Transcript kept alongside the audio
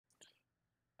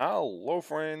Hello,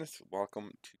 friends.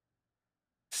 Welcome to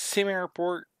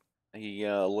SimAirport,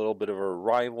 a little bit of a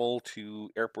rival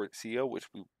to Airport CO, which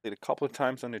we played a couple of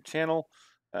times on the channel.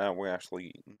 We're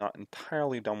actually not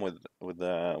entirely done with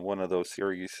one of those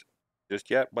series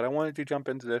just yet, but I wanted to jump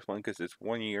into this one because it's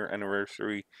 1 year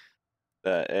anniversary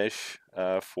ish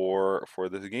for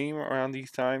this game around these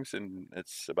times, and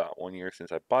it's about 1 year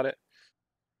since I bought it.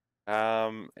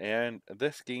 And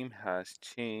this game has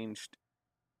changed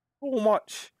so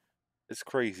much. It's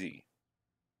crazy.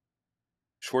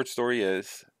 Short story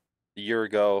is, a year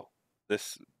ago,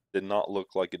 this did not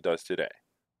look like it does today.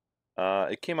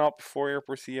 It came out before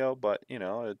Airport CO, but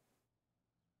it's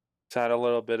had a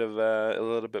little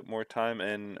bit more time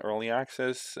in early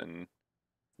access and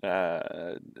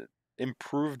uh,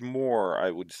 improved more,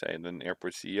 I would say, than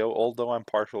Airport CO. Although I'm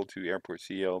partial to Airport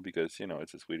CO because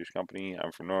it's a Swedish company.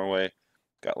 I'm from Norway,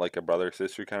 got like a brother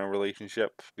sister kind of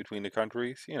relationship between the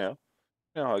countries. You know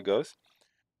how it goes.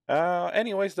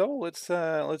 Anyways, though, let's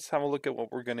have a look at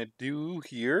what we're gonna do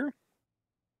here.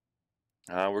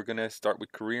 We're gonna start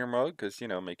with career mode because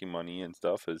making money and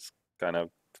stuff is kind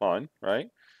of fun, right?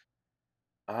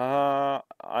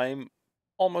 I'm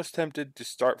almost tempted to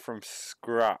start from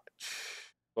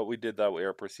scratch, but we did that with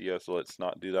Airport CO, so let's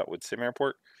not do that with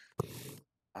SimAirport.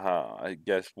 I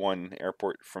guess one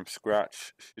airport from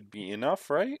scratch should be enough,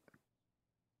 right?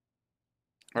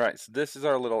 All right, so this is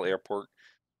our little airport.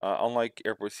 Unlike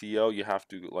Airport CO, you have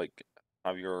to like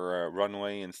have your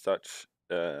runway and such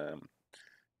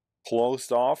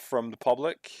closed off from the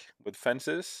public with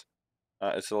fences.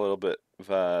 It's a little bit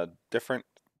different.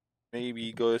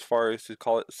 Maybe go as far as to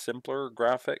call it simpler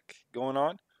graphic going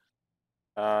on.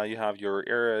 You have your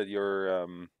area, your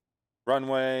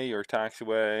runway, your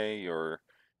taxiway, your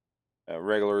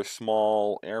regular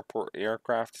small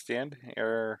aircraft stand,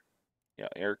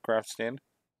 aircraft stand.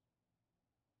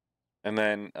 And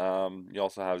then you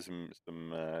also have some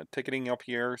ticketing up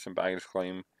here, some baggage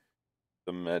claim,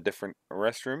 some different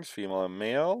restrooms, female and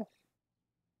male.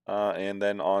 And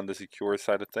then on the secure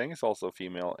side of things, also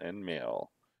female and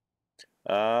male.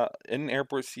 In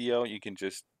Airport CO, you can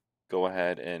just go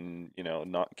ahead and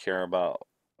not care about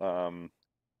uh,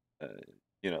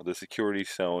 the security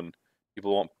zone.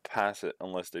 People won't pass it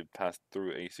unless they've passed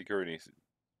through a security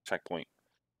checkpoint.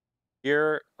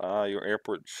 Here, your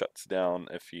airport shuts down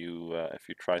if you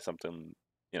try something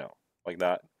like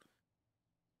that.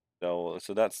 So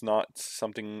that's not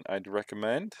something I'd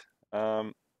recommend.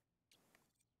 However,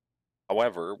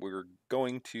 we're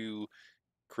going to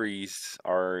increase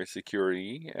our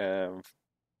security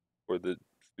for the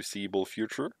foreseeable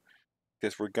future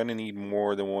because we're going to need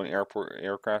more than one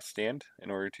aircraft stand in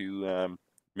order to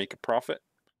make a profit.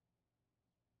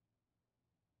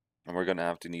 And we're going to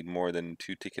have to need more than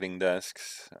 2 ticketing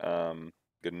desks. Going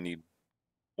to need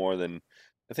more than...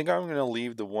 I think I'm going to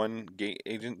leave the 1 gate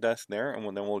agent desk there, and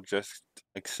then we'll just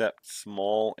accept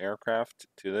small aircraft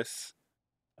to this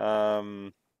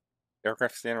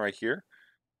aircraft stand right here.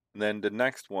 And then the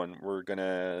next one, we're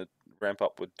gonna ramp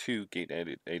up with 2 gate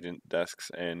agent desks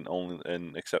and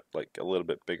accept like a little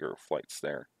bit bigger flights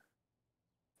there.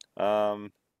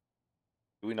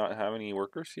 Do we not have any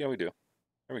workers? Yeah, we do.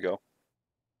 There we go.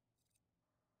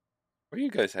 Where are you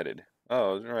guys headed?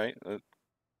 Oh, all right. A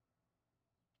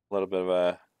little bit of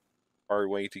a hard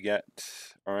way to get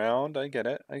around. I get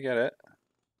it. I get it.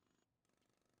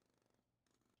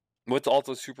 What's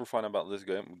also super fun about this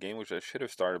game, which I should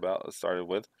have started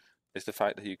with, is the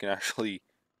fact that you can actually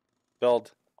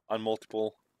build on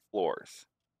multiple floors.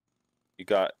 You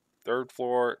got 3rd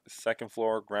floor, 2nd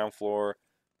floor, ground floor,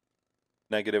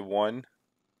 -1,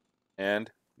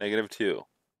 and -2.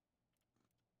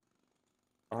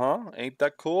 Ain't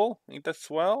that cool? Ain't that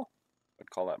swell? I'd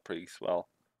call that pretty swell,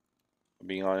 to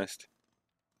be honest.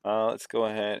 Let's go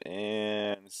ahead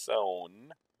and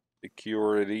zone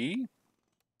security.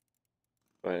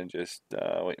 Go ahead and just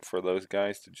wait for those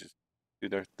guys to just do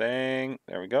their thing.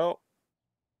 There we go.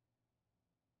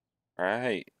 All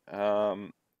right.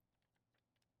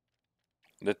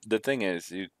 The thing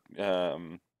is,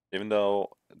 even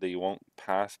though they won't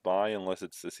pass by unless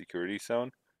it's the security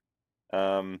zone,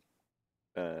 um,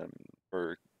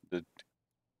 or the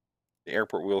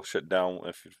airport will shut down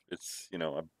if it's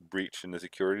a breach in the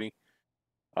security.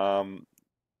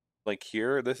 Like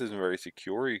here, this isn't very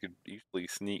secure. You could easily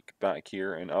sneak back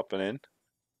here and up and in.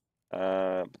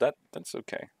 But that's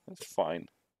okay. That's fine.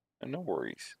 And no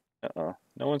worries. No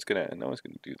one's gonna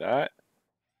do that.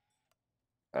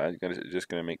 Just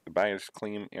gonna make the baggage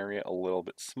claim area a little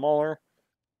bit smaller.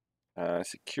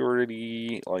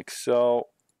 Security like so.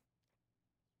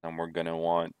 And we're gonna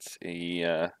want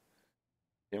a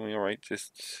can we alright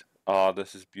just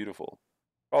this is beautiful.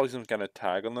 Probably some kind of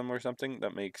tag on them or something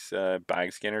that makes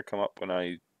bag scanner come up when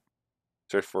I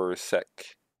search for sec.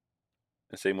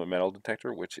 And same with metal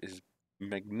detector, which is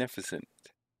magnificent.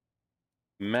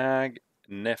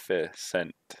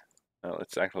 Magnificent.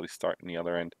 Let's actually start on the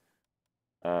other end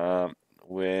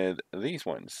with these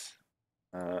ones.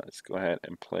 Let's go ahead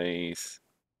and place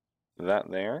that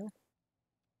there.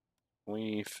 Can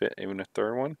we fit even a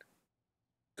third one?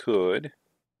 Could.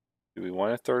 Do we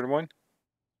want a third one?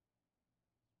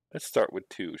 Let's start with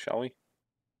 2, shall we?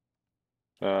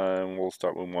 And we'll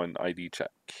start with 1 ID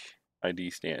check. ID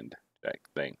stand check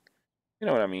thing. You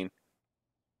know what I mean.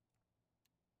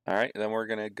 Alright, then we're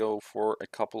going to go for a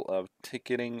couple of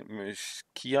ticketing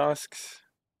kiosks.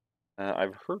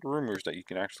 I've heard rumors that you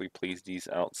can actually place these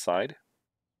outside.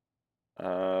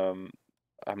 I'm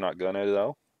not gonna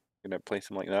though. I'm gonna place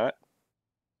them like that.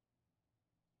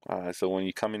 So when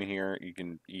you come in here, you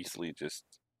can easily just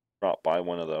drop by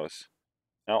one of those.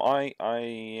 Now I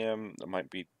might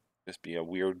be just be a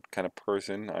weird kind of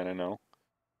person. I don't know.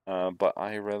 But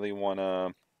I really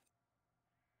wanna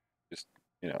just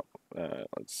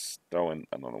let's throw in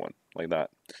another one like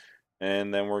that,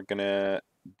 and then we're gonna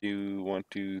do 1,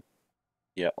 2,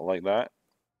 yeah, like that,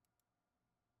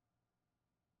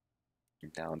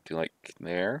 down to like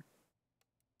there.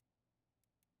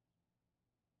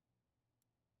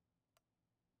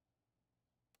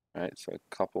 All right, so a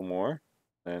couple more,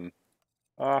 and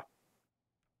what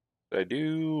did I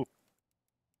do?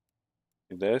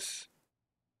 This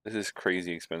is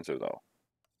crazy expensive though.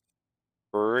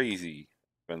 Crazy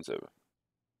expensive. All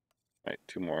right,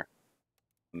 2 more,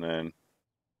 and then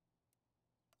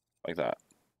like that.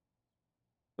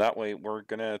 That way, we're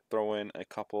gonna throw in a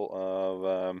couple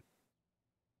of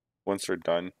once we're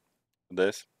done with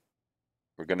this,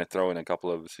 we're gonna throw in a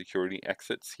couple of security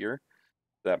exits here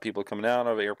that people coming out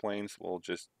of airplanes will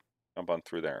just jump on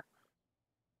through there.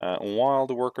 While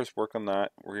the workers work on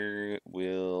that, we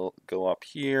will go up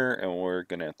here and we're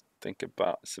gonna think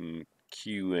about some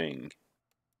queuing.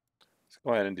 Let's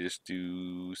go ahead and just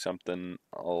do something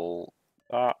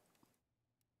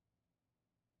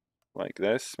like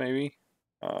this, maybe.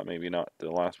 Maybe not the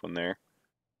last one there.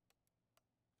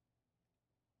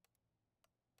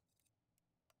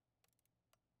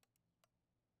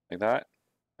 Like that.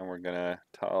 And we're gonna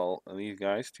tell these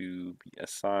guys to be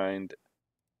assigned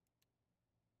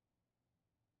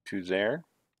to there.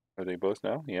 Are they both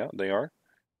now? Yeah, they are.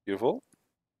 Beautiful.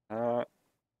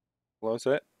 Close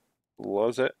it.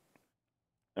 Close it.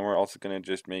 And we're also gonna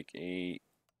just make a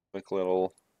quick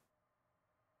little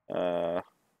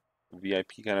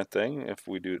VIP kind of thing. If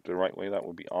we do it the right way, that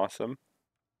would be awesome.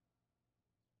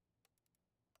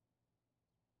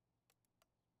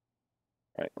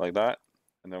 Right, like that.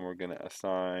 And then we're gonna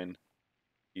assign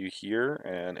you here,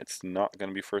 and it's not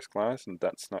gonna be first class, and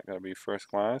that's not gonna be first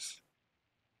class.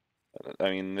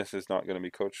 I mean, this is not gonna be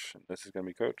coach, this is gonna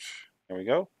be coach. There we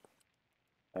go.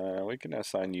 We can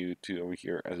assign you to over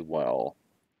here as well,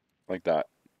 like that.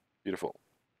 Beautiful.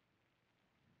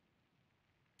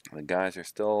 The guys are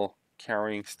still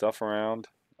carrying stuff around,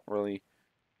 not really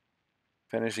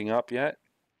finishing up yet.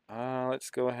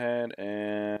 Let's go ahead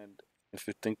and if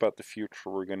we think about the future,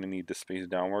 we're going to need to space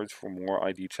downwards for more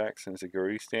ID checks and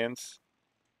security stands.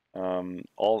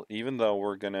 Even though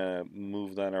we're going to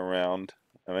move that around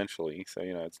eventually, so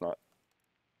it's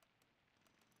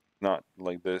not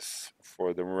like this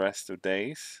for the rest of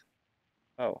days.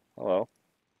 Oh, hello.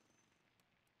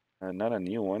 Not a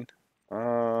new one.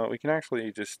 We can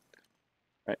actually just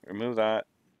remove that,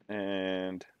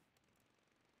 and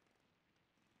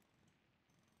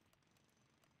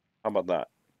how about that?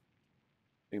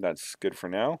 I think that's good for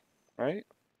now, right?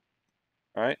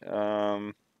 All right.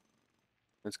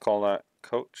 Let's call that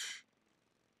coach.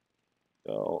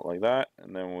 So like that,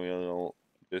 and then we'll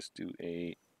just do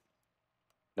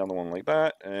another one like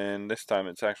that, and this time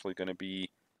it's actually going to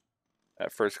be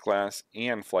at first class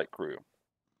and flight crew,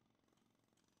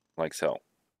 like so.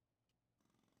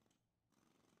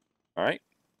 All right.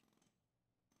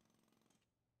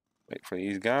 Wait for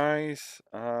these guys.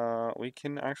 We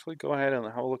can actually go ahead and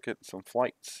have a look at some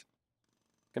flights.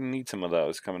 Gonna need some of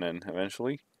those coming in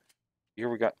eventually. Here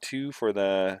we got 2 for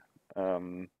the.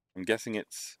 I'm guessing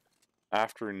it's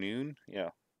afternoon. Yeah.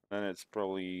 Then it's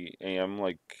probably AM,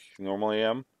 like normal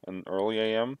AM and early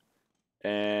AM,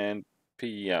 and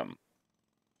PM.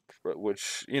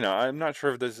 Which I'm not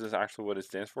sure if this is actually what it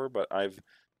stands for, but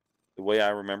the way I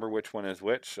remember which one is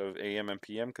which of AM and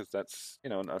PM, because that's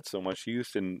not so much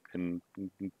used in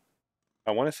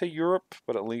I want to say Europe,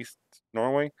 but at least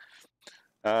Norway.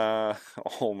 Uh,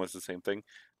 almost the same thing.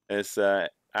 It's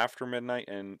after midnight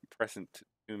and present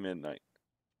to midnight.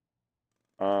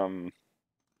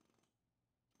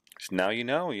 just now you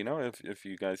know. If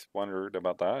you guys wondered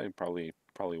about that, you probably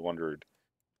wondered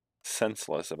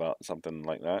senseless about something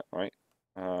like that, right?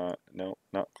 No,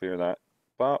 not clear that,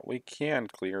 but we can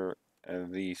clear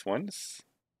these ones.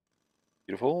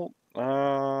 Beautiful.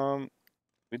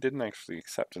 We didn't actually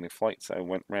accept any flights. I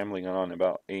went rambling on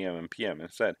about AM and PM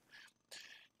instead.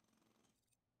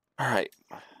 All right.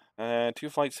 2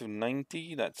 flights of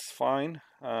 90. That's fine.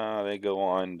 They go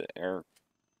on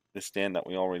the stand that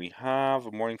we already have.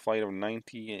 A morning flight of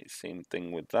 90. Same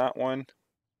thing with that one.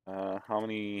 How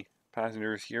many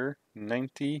passengers here?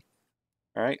 90.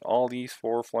 All right. All these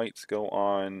 4 flights go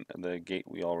on the gate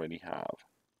we already have.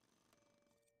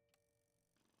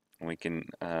 We can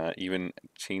even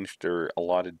change their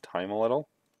allotted time a little,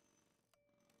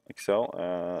 like so.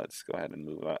 Let's go ahead and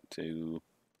move that to.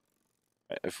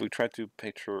 If we try to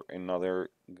picture another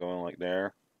going like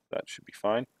there, that should be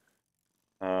fine.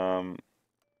 I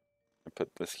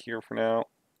put this here for now.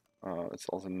 It's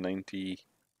also 90,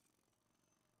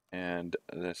 and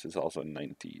this is also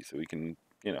 90. So we can,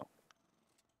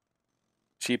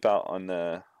 cheap out on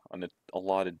the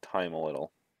allotted time a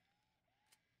little.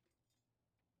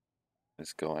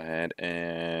 Let's go ahead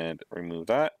and remove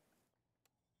that,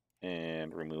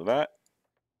 and remove that.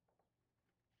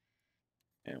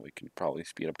 And we can probably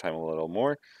speed up time a little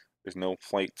more. There's no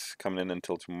flights coming in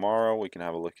until tomorrow. We can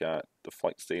have a look at the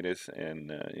flight status and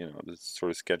the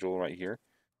sort of schedule right here.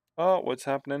 Oh, what's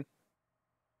happening?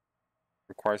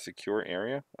 Requires secure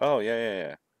area. Oh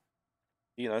yeah.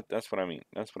 Yeah, that's what I mean.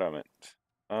 That's what I meant.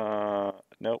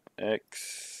 Nope.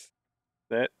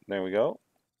 Exit. There we go.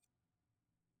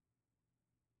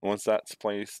 Once that's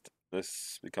placed,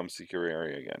 this becomes secure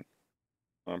area again.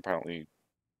 Apparently,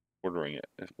 ordering it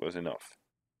was enough.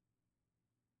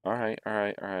 All right.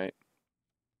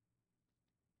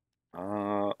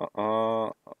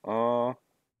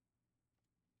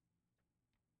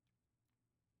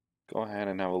 Go ahead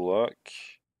and have a look.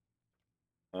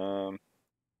 It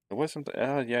wasn't.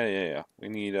 Yeah. We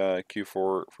need Q4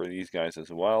 for these guys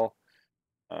as well.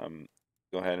 Go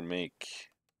ahead and make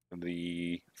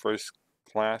the first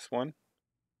class one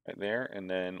right there, and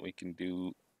then we can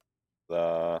do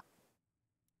the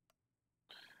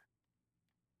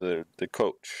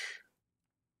coach,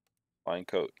 flying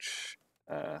coach.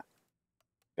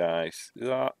 Guys,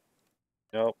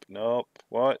 nope.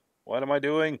 What am I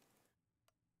doing?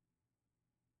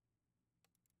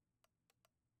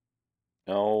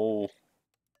 No.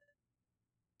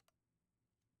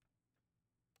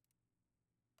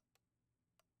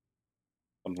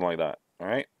 Something like that. All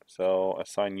right. So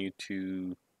assign you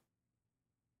to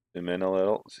zoom in a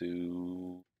little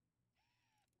to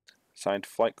assigned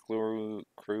flight crew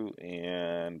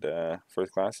and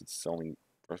first class. It's only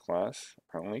first class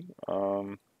apparently.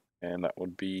 And that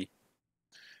would be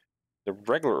the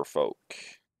regular folk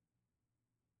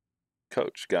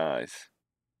coach guys,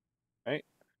 right?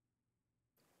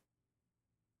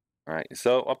 All right.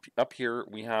 So up here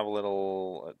we have a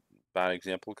little bad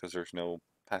example because there's no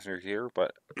passengers here,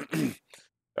 but sorry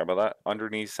about that.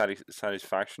 Underneath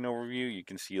satisfaction overview, you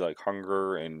can see like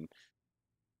hunger and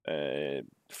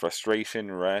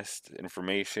frustration, rest,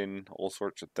 information, all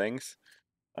sorts of things,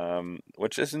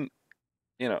 which isn't,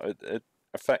 it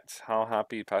affects how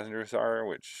happy passengers are,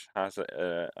 which has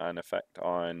an effect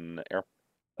on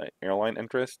airline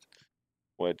interest,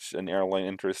 which an airline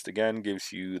interest again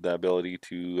gives you the ability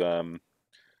to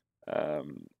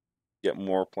get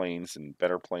more planes and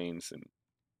better planes, and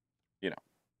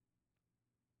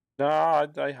no,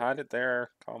 I had it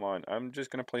there. Come on, I'm just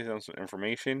gonna place down some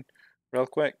information real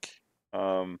quick.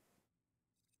 That's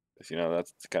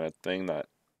the kind of thing that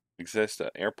exists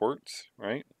at airports,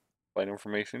 right? Flight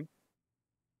information.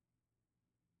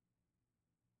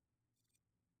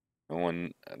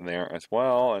 Going there as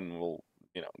well, and we'll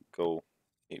go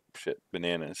ape shit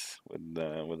bananas with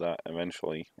that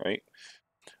eventually, right?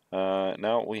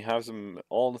 Now we have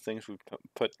all the things we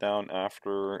put down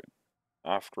after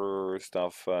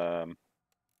stuff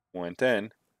went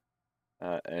in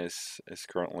is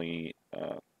currently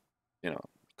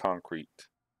concrete.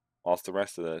 Whilst the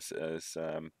rest of this is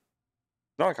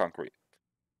not concrete.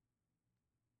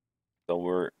 So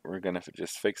we're gonna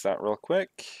just fix that real quick.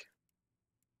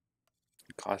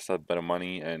 It costs a bit of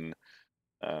money, and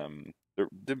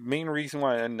the main reason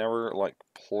why I never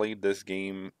played this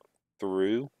game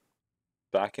through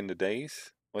back in the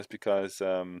days was because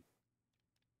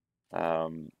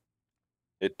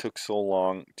it took so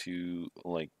long to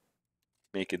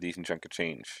make a decent chunk of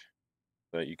change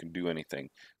that you can do anything.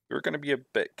 We're going to be a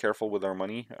bit careful with our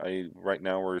money. Right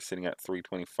now we're sitting at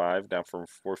 325 down from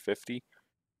 450.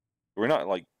 We're not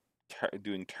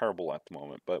doing terrible at the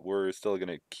moment, but we're still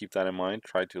gonna keep that in mind.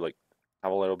 Try to like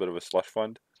have a little bit of a slush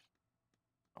fund,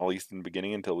 at least in the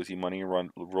beginning, until we see money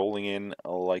rolling in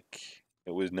like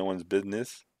it was no one's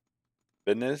business.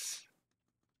 Business.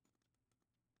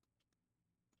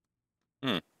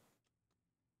 Hmm.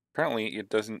 Apparently, it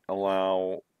doesn't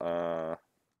allow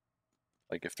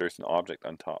like if there's an object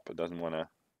on top, it doesn't want to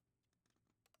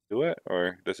do it,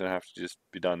 or does it have to just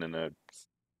be done in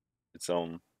its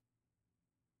own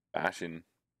fashion?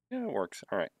 Yeah, it works.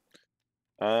 All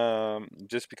right.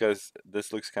 Just because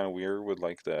this looks kind of weird with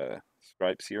like the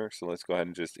stripes here, so let's go ahead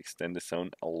and just extend the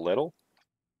zone a little.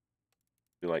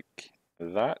 Do like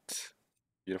that.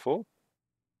 Beautiful.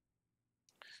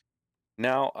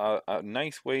 Now, a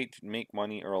nice way to make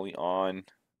money early on,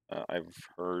 I've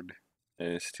heard,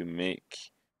 is to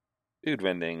make food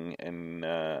vending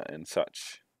and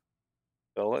such.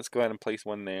 So let's go ahead and place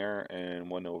one there and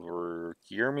one over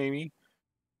here maybe,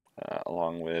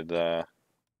 along with I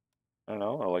don't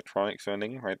know, electronics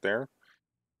vending right there.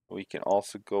 We can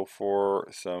also go for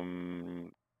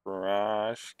some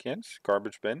trash cans,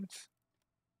 garbage bins.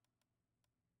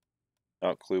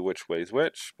 Not a clue which way is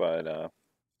which, but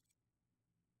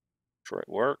sure it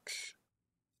works.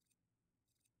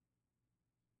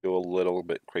 Go a little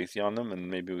bit crazy on them, and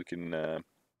maybe we can um,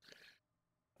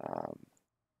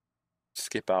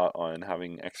 skip out on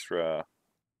having extra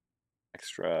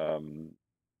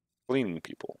cleaning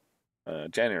people,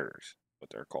 janitors, what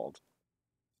they're called.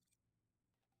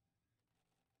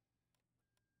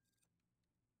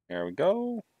 There we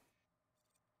go.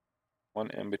 One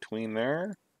in between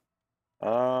there.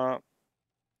 Now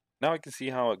I can see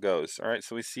how it goes. All right,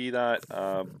 so we see that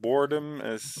boredom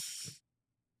is,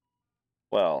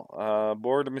 well,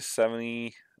 boredom is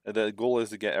 70. The goal is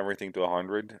to get everything to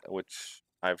 100, which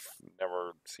I've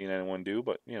never seen anyone do,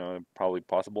 but you know, probably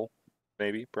possible,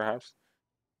 maybe, perhaps.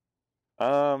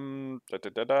 Da, da,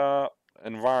 da, da.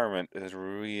 Environment is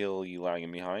really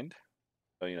lagging behind.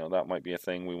 So, you know, that might be a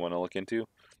thing we want to look into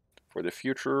for the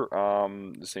future.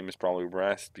 The same as probably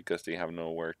rest because they have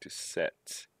nowhere to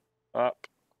set up.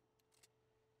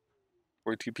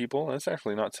 42 people. That's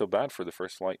actually not so bad for the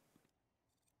first flight.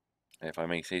 If I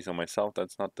may say so myself,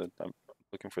 that's not the. I'm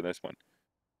looking for this one.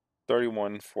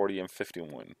 31, 40, and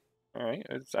 51. All right,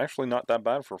 it's actually not that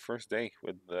bad for first day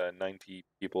with 90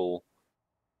 people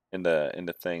in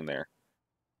the thing there.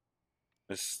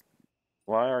 This,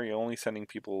 why are you only sending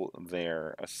people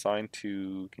there? Assigned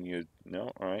to, can you,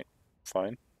 no, all right,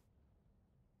 fine.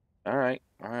 All right,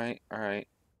 all right, all right.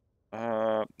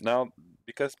 Now,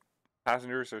 because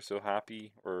passengers are so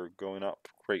happy or going up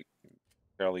quite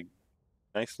fairly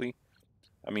nicely,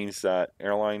 that means that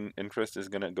airline interest is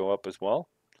going to go up as well,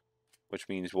 which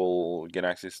means we'll get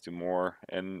access to more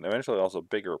and eventually also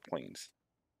bigger planes.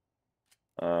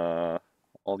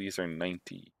 All these are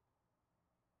 90.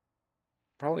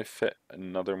 Probably fit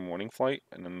another morning flight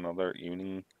and another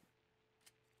evening,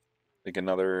 like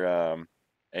another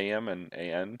AM and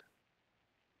AN,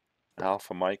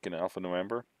 Alpha Mike and Alpha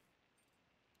November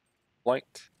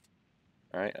flight.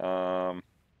 All right,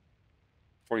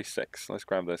 46. Let's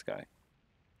grab this guy.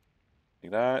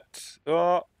 Like that.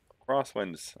 Oh,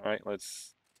 crosswinds. All right,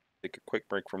 let's take a quick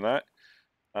break from that.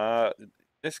 Uh,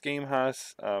 this game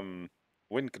has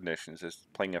wind conditions is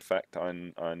playing effect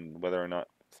on whether or not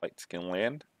flights can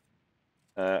land,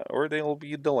 or they will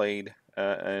be delayed.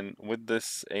 And with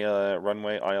this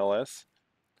runway ILS,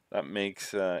 that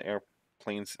makes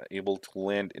airplanes able to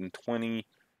land in 20.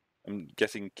 I'm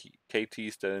guessing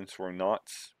KT stands for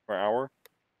knots per hour.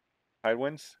 High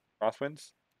winds,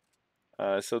 crosswinds.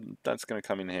 So that's gonna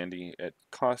come in handy. It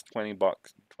costs $20,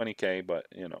 20K, but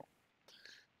you know,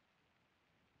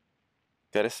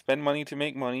 gotta spend money to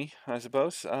make money, I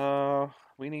suppose.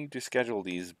 We need to schedule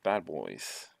these bad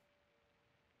boys.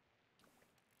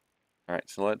 All right,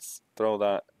 so let's throw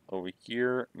that over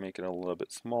here, make it a little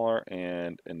bit smaller,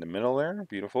 and in the middle there,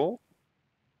 beautiful.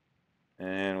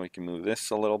 And we can move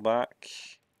this a little back,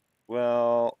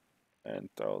 well, and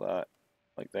throw that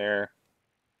like there,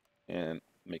 and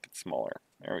make it smaller.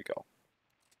 There we go.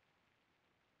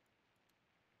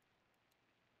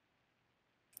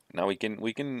 Now we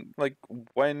can like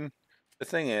when the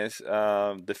thing is,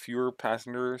 the fewer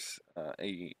passengers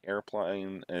a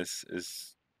airplane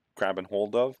is grabbing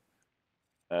hold of,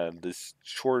 this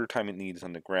shorter time it needs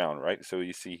on the ground, right? So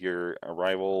you see here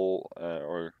arrival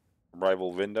or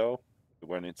arrival window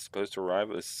when it's supposed to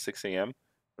arrive is 6 a.m.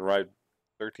 Arrived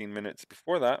 13 minutes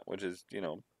before that, which is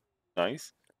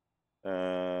nice.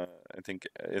 I think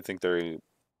they're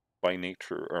by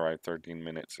nature arrived 13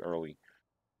 minutes early.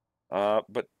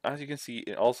 But as you can see,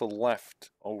 it also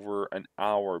left over an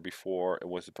hour before it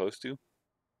was supposed to.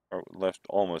 or left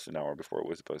almost an hour before it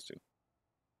was supposed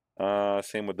to.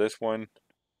 Same with this one.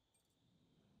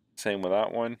 Same with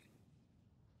that one.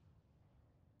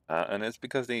 And it's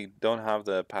because they don't have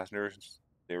the passengers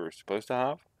they were supposed to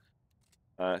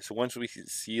have. So once we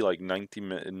see like 90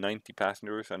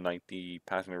 passengers and 90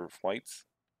 passenger flights,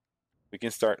 we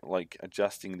can start like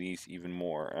adjusting these even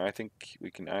more. And I think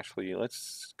we can actually,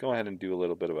 let's go ahead and do a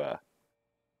little bit of an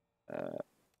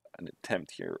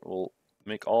attempt here. We'll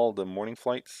make all the morning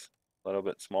flights a little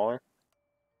bit smaller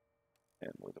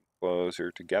and move them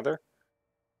closer together.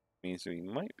 Means we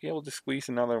might be able to squeeze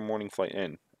another morning flight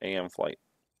in, AM flight,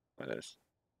 that is.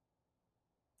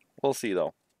 We'll see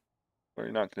though.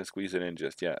 We're not going to squeeze it in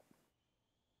just yet.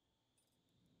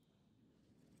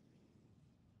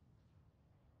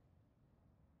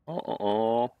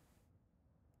 Oh.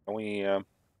 Are we're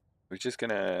just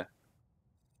gonna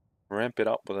ramp it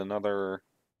up with another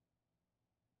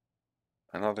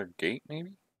gate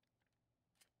maybe?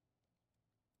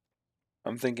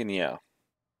 I'm thinking yeah.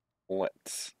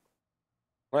 Let's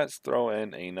throw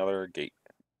in another gate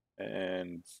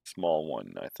and small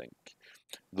one, I think.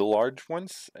 The large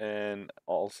ones and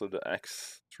also the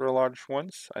extra large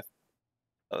ones,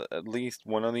 at least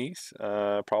one of these,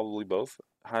 probably both,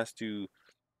 has to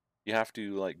you have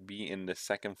to like be in the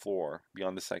second floor, be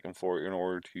on the second floor in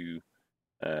order to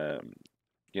um,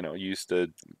 use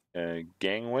the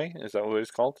gangway. Is that what it's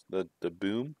called? The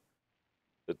boom,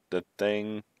 the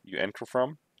thing you enter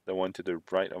from, the one to the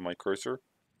right of my cursor.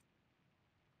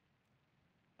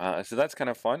 So that's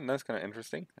kind of fun. That's kind of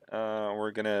interesting.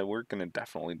 We're gonna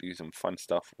definitely do some fun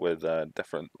stuff with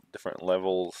different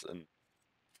levels and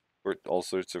all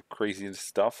sorts of crazy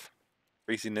stuff,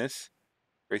 craziness,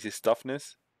 crazy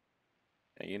stuffness.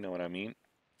 Yeah, you know what I mean.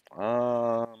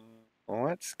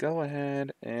 Let's go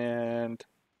ahead and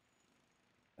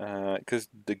because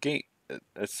the gate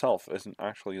itself isn't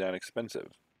actually that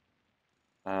expensive.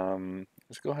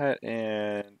 Let's go ahead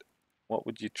and what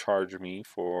would you charge me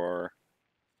for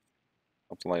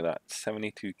something like that?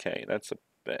 72K. That's a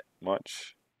bit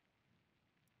much,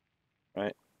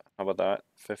 right? How about that?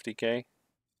 50K?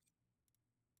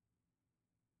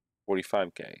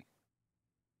 45K?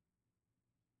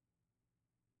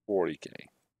 40K.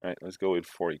 Right, let's go with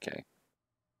 40K.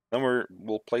 Then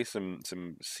we'll place some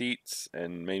seats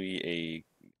and maybe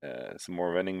some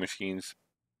more vending machines.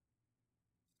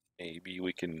 Maybe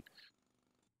we can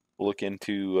look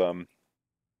into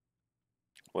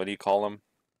what do you call them?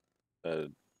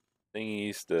 The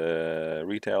thingies, the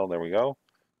retail. There we go.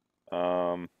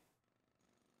 Um,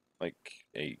 like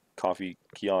a coffee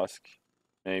kiosk,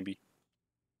 maybe.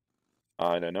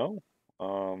 I don't know.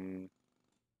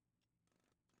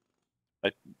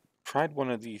 I tried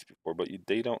one of these before, but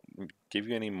they don't give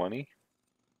you any money.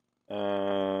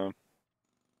 Uh,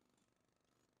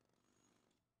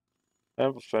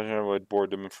 Especially avoid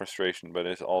boredom and frustration, but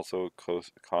it's also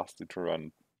costly to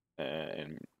run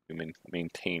and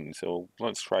maintain. So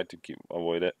let's try to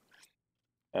avoid it.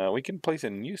 We can place a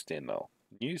newsstand though.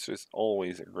 News is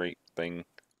always a great thing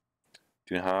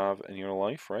to have in your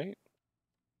life, right?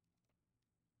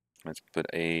 Let's put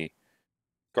a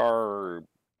garbage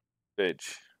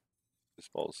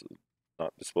disposal,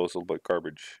 not disposal, but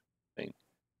garbage thing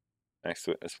next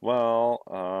to it as well.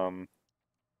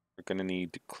 We're gonna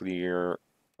need to clear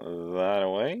that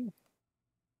away,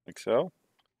 like so.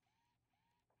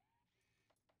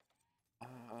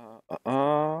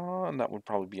 And that would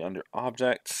probably be under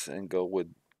objects and go with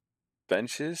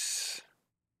benches.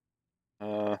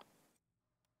 Uh,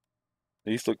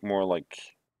 these look more like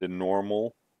the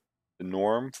norm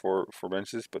for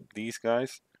benches, but these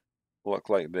guys look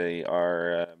like they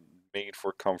are made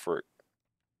for comfort.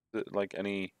 Like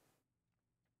any,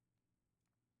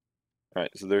 all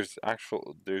right? So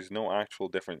there's no actual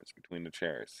difference between the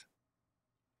chairs.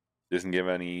 Doesn't give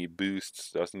any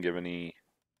boosts. Doesn't give any,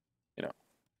 you know,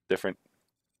 different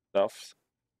stuffs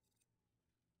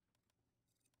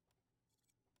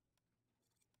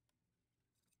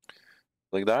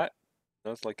like that.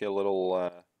 That's like a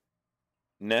little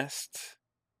nest,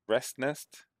 rest nest.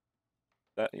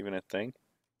 Is that even a thing?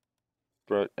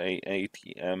 Put a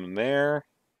ATM there.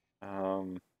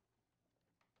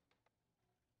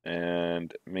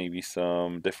 And maybe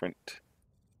some different.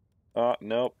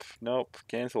 Nope.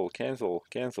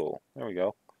 Cancel. There we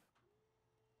go.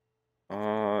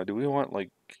 Do we want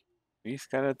like these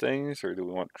kind of things, or do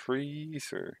we want trees,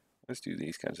 or let's do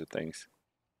these kinds of things.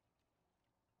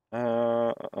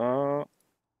 Uh, uh,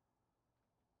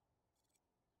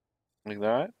 like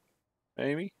that,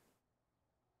 maybe.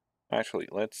 Actually,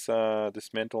 let's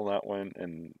dismantle that one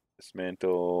and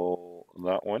dismantle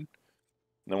that one.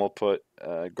 And then we'll put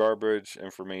garbage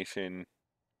information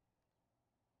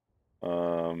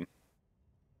That,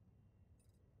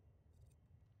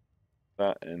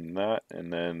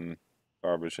 and then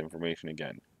garbage information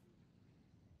again.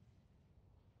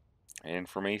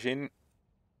 Information?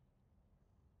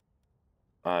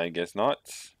 I guess not.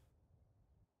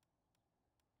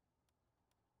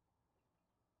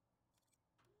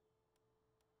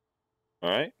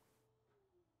 Alright.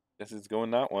 Guess it's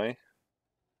going that way.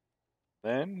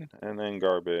 Then, and then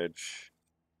garbage.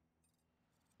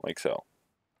 Like so.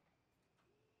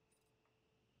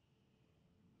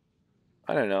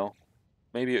 I don't know.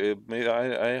 Maybe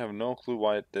I have no clue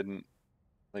why it didn't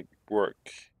like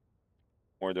work.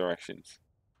 More directions.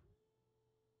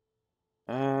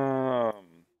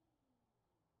 Um,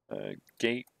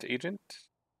 gate agent.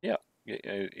 Yeah,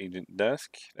 gate agent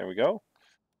desk. There we go.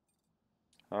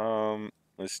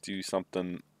 Let's do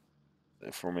something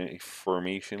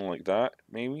formation like that,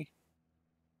 maybe.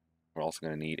 We're also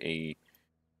gonna need a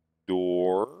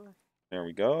door. There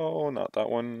we go. Not that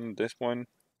one. This one.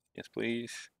 Yes,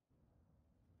 please.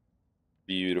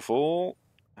 Beautiful.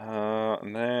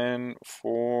 And then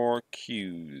for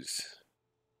queues,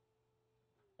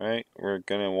 right? We're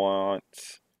gonna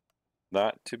want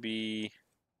that to be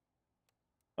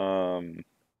what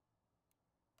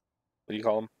do you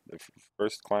call them? The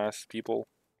first class people.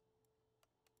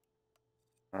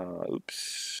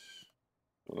 Oops.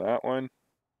 That one.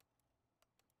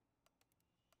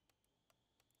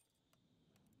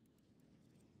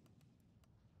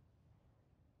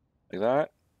 Like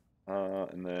that.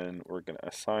 And then we're gonna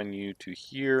assign you to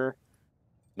here,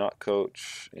 not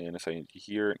coach, and assign you to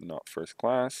here, not first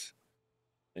class.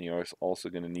 And you're also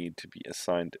gonna need to be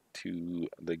assigned to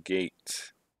the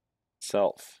gate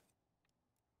itself.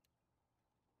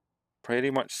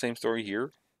 Pretty much same story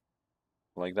here,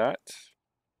 like that.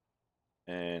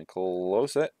 And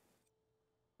close it.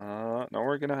 Now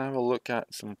we're gonna have a look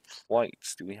at some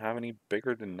flights. Do we have any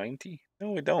bigger than 90?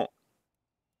 No, we don't.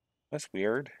 That's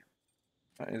weird.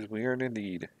 That is weird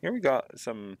indeed. Here we got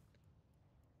some.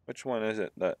 Which one is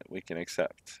it that we can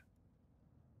accept?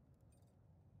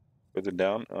 Further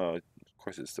down? Of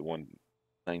course it's the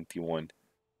 191.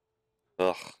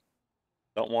 Ugh.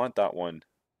 Don't want that one.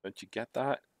 Don't you get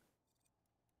that?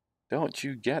 Don't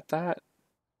you get that?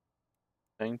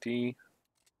 90.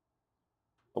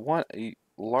 I want a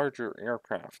larger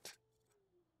aircraft.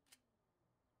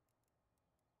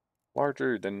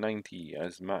 Larger than 90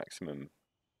 as maximum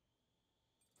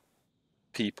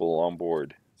people on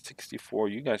board. 64.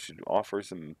 You guys should offer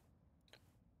some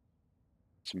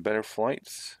better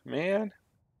flights, man.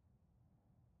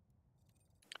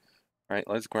 All right,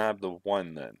 let's grab the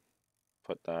one then.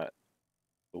 Put that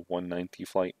the 190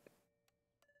 flight.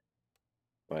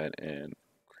 Go ahead and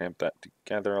cramp that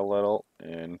together a little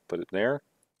and put it there.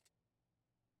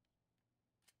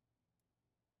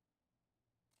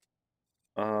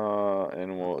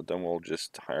 And we'll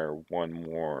just hire one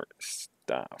more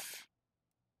staff.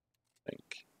 I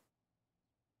think.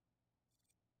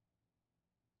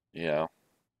 Yeah.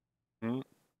 Of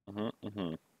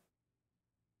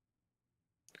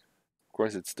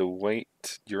course, it's the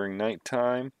wait during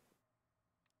nighttime.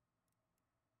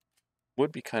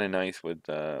 Would be kind of nice with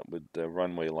the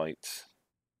runway lights.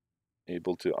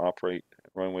 Able to operate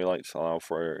runway lights allow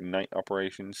for night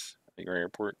operations at your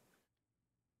airport.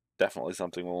 Definitely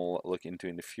something we'll look into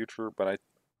in the future, but I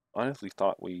honestly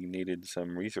thought we needed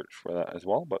some research for that as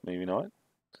well, but maybe not.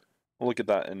 We'll look at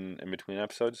that in between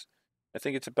episodes. I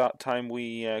think it's about time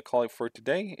we call it for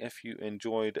today. If you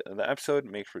enjoyed the episode,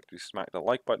 make sure to smack the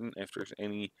like button. If there's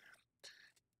any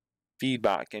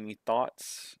feedback, any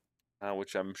thoughts,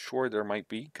 which I'm sure there might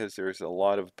be because there's a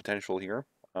lot of potential here,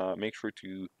 make sure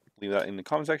to leave that in the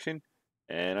comment section.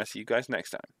 And I'll see you guys next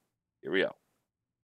time. Here we go.